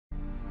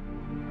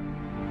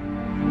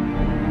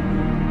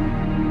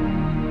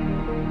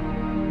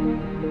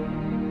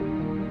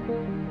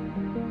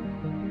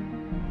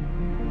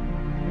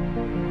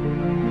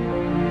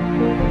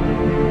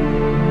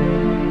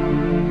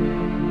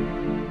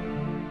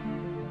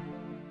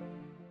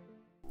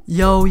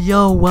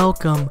Yo,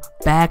 welcome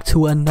back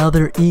to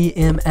another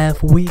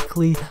EMF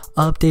Weekly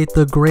Update.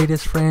 The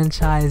greatest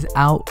franchise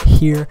out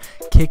here,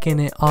 kicking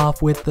it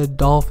off with the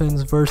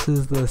Dolphins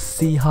versus the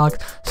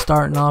Seahawks.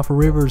 Starting off,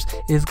 Rivers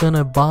is going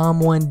to bomb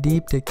one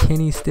deep to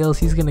Kenny Stills.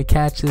 He's going to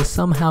catch this,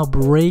 somehow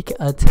break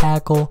a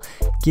tackle,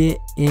 get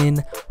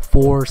in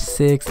for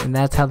 6, and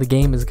that's how the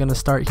game is going to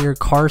start here.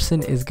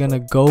 Carson is going to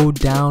go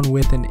down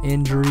with an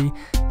injury.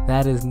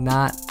 That is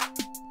not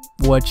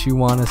what you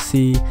want to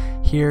see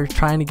here.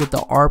 Trying to get the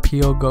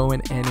RPO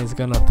going and is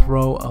going to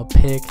throw a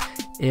pick.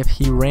 If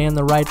he ran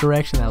the right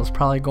direction, that was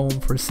probably going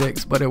for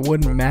 6, but it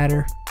wouldn't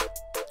matter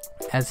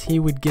as he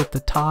would get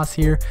the toss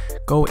here,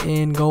 go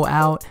in, go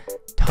out,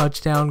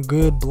 touchdown.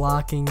 Good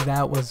blocking.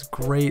 That was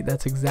great.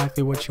 That's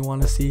exactly what you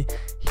want to see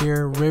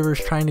here.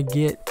 Rivers trying to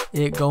get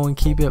it going,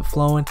 keep it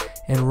flowing,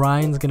 and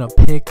Ryan's gonna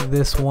pick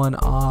this one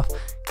off,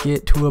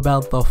 get to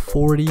about the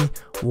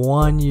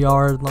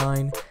 41-yard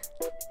line.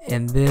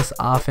 And this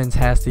offense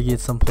has to get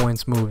some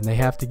points moving. They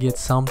have to get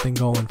something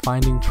going.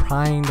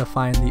 Trying to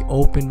find the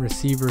open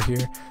receiver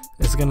here.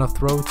 Is going to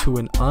throw to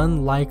an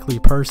unlikely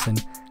person.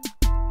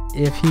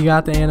 If he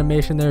got the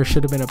animation there, it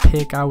should have been a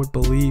pick, I would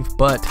believe,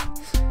 but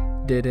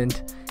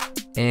didn't.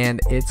 And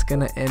it's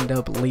going to end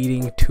up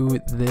leading to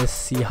this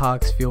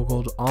Seahawks field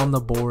goal on the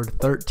board,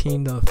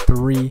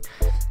 13-3.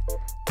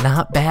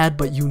 Not bad,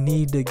 but you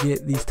need to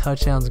get these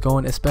touchdowns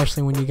going,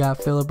 especially when you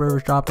got Phillip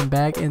Rivers dropping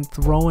back and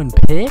throwing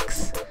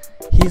picks.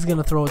 He's going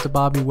to throw it to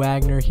Bobby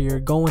Wagner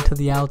here, going to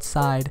the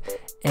outside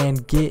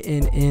and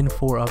getting in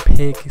for a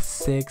pick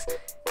 6.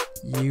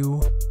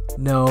 You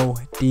know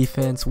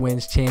defense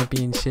wins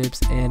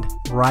championships, and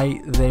right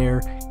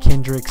there,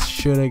 Kendricks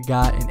should have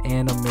got an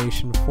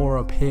animation for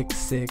a pick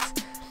 6.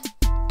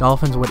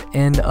 Dolphins would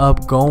end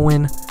up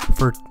going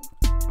for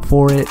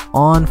it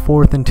on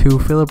 4th and 2.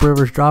 Phillip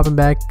Rivers dropping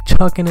back,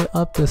 chucking it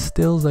up to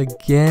Stills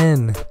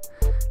again.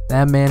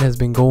 That man has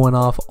been going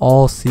off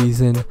all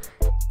season,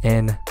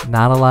 and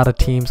not a lot of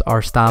teams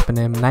are stopping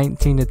him.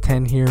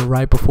 19-10 here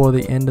right before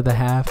the end of the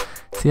half.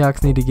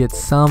 Seahawks need to get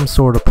some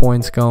sort of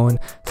points going,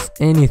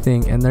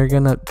 anything, and they're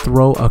going to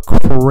throw a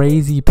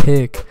crazy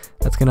pick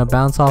that's going to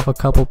bounce off a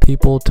couple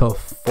people to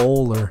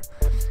Fuller.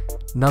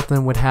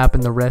 Nothing would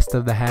happen the rest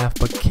of the half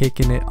but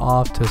kicking it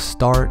off to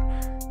start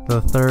the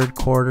third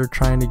quarter,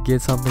 trying to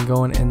get something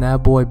going, and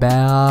that boy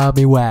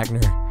Bobby Wagner,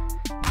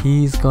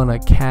 he's going to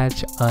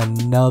catch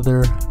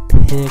another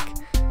pick.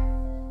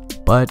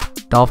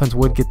 But Dolphins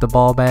would get the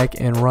ball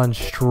back and run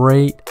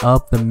straight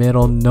up the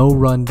middle. No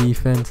run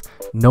defense.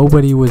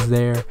 Nobody was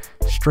there.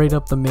 Straight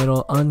up the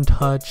middle,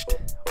 untouched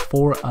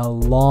for a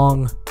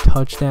long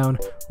touchdown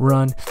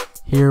run.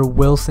 Here,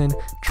 Wilson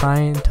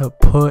trying to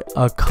put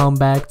a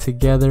comeback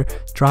together.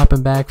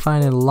 Dropping back,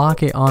 finding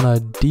Lockett on a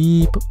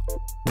deep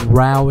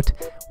route.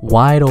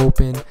 Wide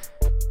open.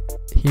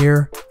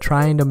 Here,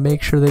 trying to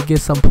make sure they get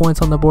some points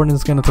on the board, and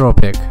is going to throw a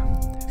pick.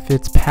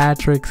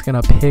 Fitzpatrick's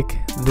going to pick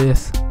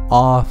this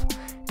off,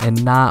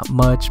 and not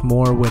much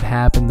more would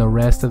happen the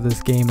rest of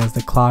this game as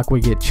the clock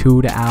would get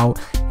chewed out,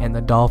 and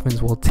the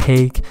Dolphins will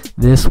take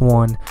this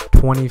one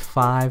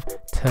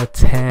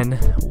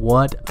 25-10.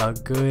 What a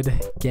good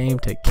game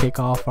to kick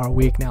off our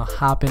week. Now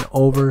hopping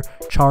over,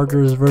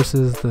 Chargers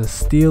versus the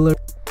Steelers.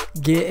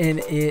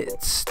 Getting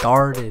it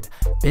started.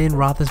 Ben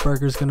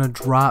Roethlisberger's going to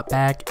drop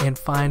back and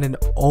find an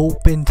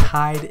open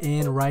tight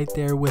end right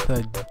there with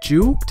a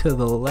juke to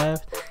the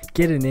left.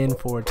 Getting in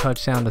for a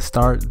touchdown to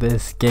start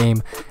this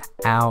game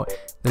out.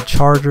 The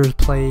Chargers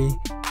play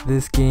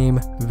this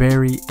game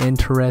very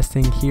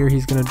interesting. Here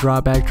he's going to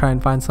drop back, try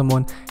and find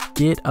someone,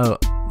 get a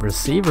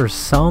receiver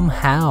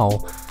somehow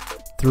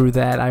through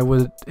that. I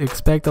would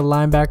expect a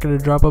linebacker to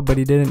drop up, but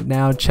he didn't.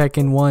 Now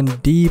checking one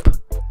deep.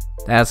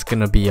 That's going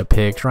to be a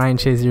pick. Ryan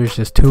Shazier is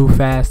just too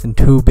fast and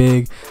too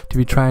big to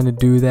be trying to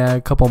do that.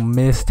 A couple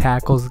missed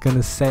tackles is going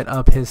to set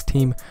up his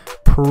team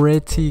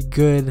pretty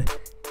good,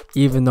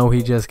 even though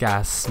he just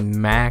got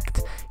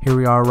smacked. Here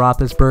we are,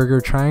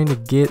 Roethlisberger trying to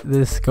get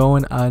this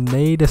going.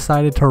 They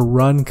decided to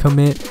run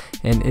commit,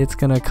 and it's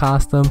going to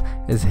cost them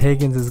as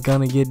Higgins is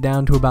going to get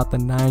down to about the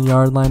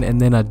 9-yard line,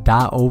 and then a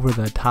dot over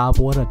the top.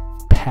 What a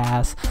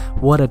pass.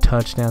 What a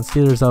touchdown.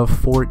 Steelers up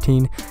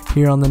 14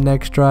 here on the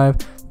next drive.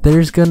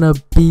 There's going to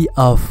be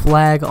a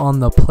flag on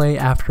the play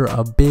after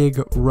a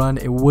big run.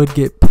 It would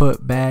get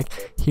put back.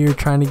 Here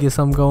trying to get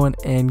something going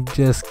and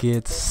just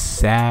gets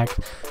sacked.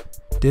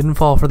 Didn't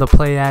fall for the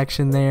play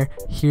action there.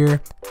 Here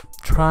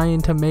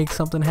trying to make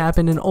something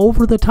happen, and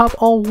over the top.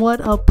 Oh, what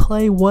a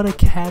play. What a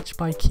catch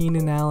by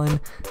Keenan Allen,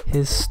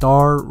 his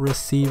star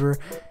receiver.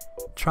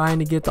 Trying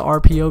to get the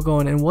RPO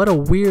going, and what a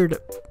weird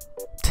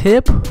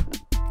tip,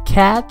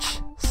 catch,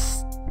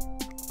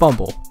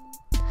 fumble.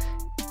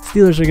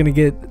 Steelers are going to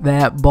get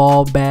that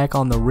ball back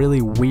on the really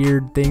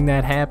weird thing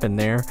that happened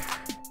there.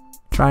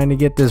 Trying to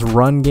get this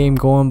run game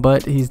going,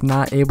 but he's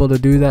not able to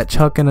do that.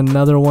 Chucking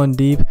another one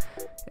deep.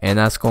 and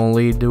that's going to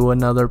lead to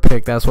another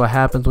pick. That's what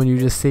happens when you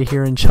just sit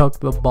here and chuck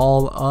the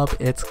ball up.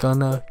 It's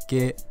gonna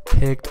get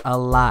picked a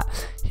lot.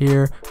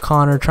 Here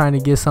Connor trying to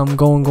get something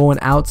going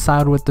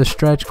outside with the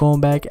stretch,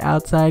 going back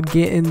outside,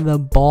 getting the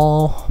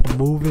ball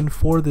moving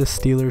for the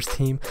Steelers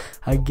team.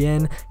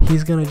 Again,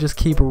 he's gonna just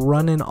keep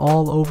running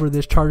all over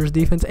this Chargers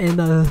defense, and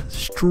a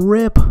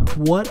strip.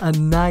 What a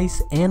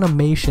nice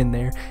animation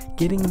there,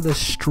 getting the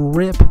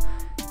strip.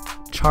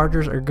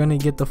 Chargers are going to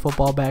get the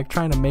football back,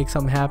 trying to make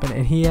something happen,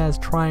 and he has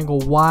triangle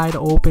wide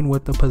open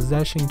with the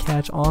possession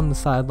catch on the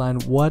sideline.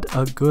 What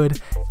a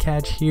good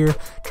catch here.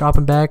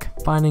 Dropping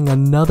back, finding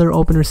another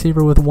open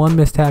receiver with 1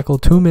 missed tackle,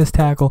 2 missed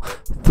tackle,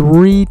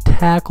 3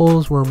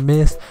 tackles were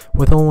missed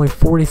with only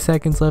 40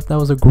 seconds left. That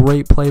was a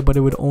great play, but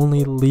it would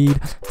only lead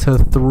to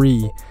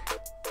 3.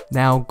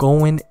 Now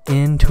going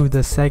into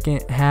the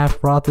second half,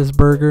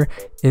 Roethlisberger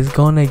is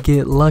going to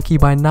get lucky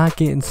by not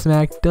getting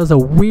smacked. Does a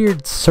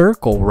weird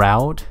circle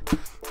route,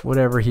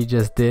 whatever he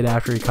just did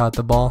after he caught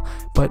the ball.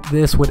 But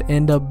this would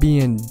end up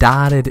being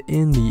dotted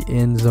in the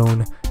end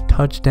zone.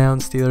 Touchdown.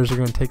 Steelers are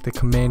going to take the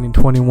commanding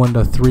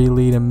 21-3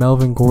 lead. And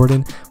Melvin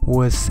Gordon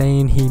was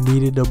saying he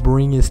needed to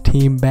bring his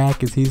team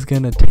back as he's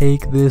going to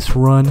take this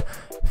run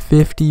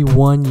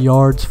 51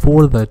 yards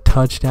for the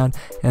touchdown,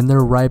 and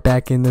they're right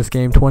back in this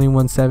game.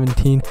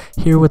 21-17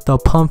 here with the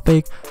pump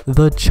fake,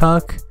 the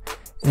chuck,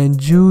 and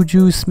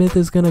Juju Smith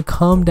is gonna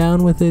come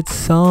down with it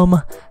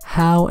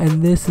somehow,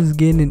 and this is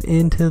getting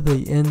into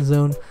the end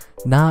zone.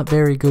 Not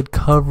very good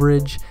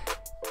coverage.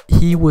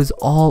 He was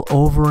all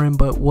over him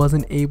but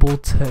wasn't able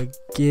to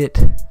get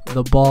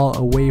the ball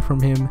away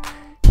from him.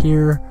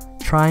 Here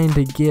trying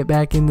to get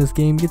back in this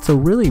game, gets a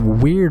really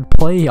weird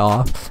play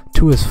off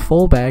to his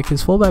fullback.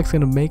 His fullback's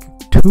going to make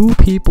 2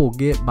 people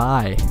get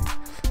by,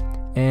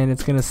 and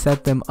it's going to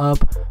set them up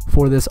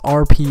for this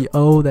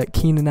RPO that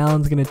Keenan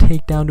Allen's going to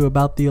take down to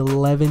about the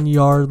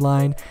 11-yard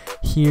line.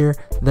 Here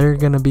they're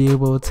going to be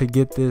able to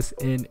get this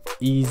in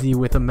easy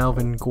with a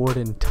Melvin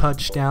Gordon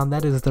touchdown.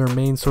 That is their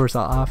main source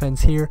of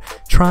offense here,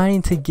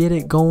 trying to get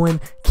it going,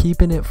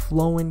 keeping it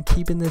flowing,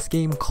 keeping this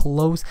game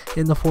close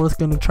in the fourth.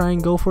 Going to try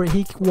and go for it.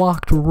 He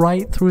walked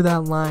right through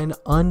that line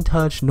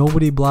untouched.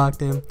 Nobody blocked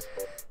him.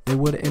 They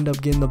would end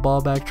up getting the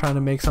ball back, trying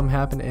to make something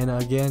happen, and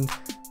again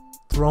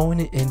throwing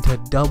it into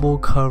double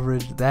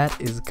coverage. That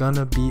is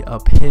gonna be a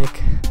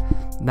pick.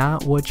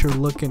 Not what you're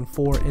looking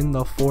for in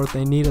the fourth.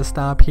 They need a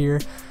stop here.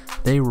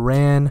 They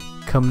ran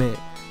commit.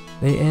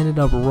 They ended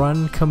up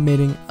run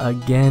committing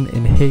again,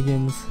 and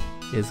Higgins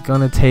is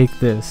gonna take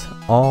this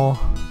all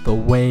the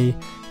way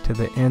to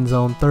the end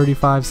zone.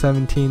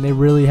 35-17. They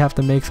really have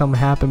to make something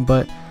happen,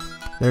 but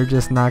they're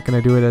just not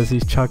gonna do it as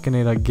he's chucking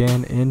it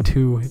again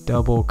into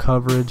double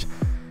coverage.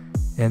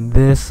 And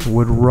this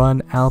would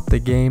run out the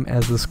game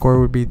as the score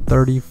would be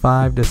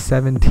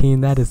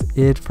 35-17. That is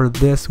it for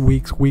this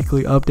week's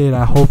weekly update.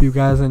 I hope you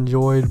guys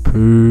enjoyed.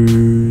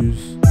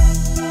 Peace.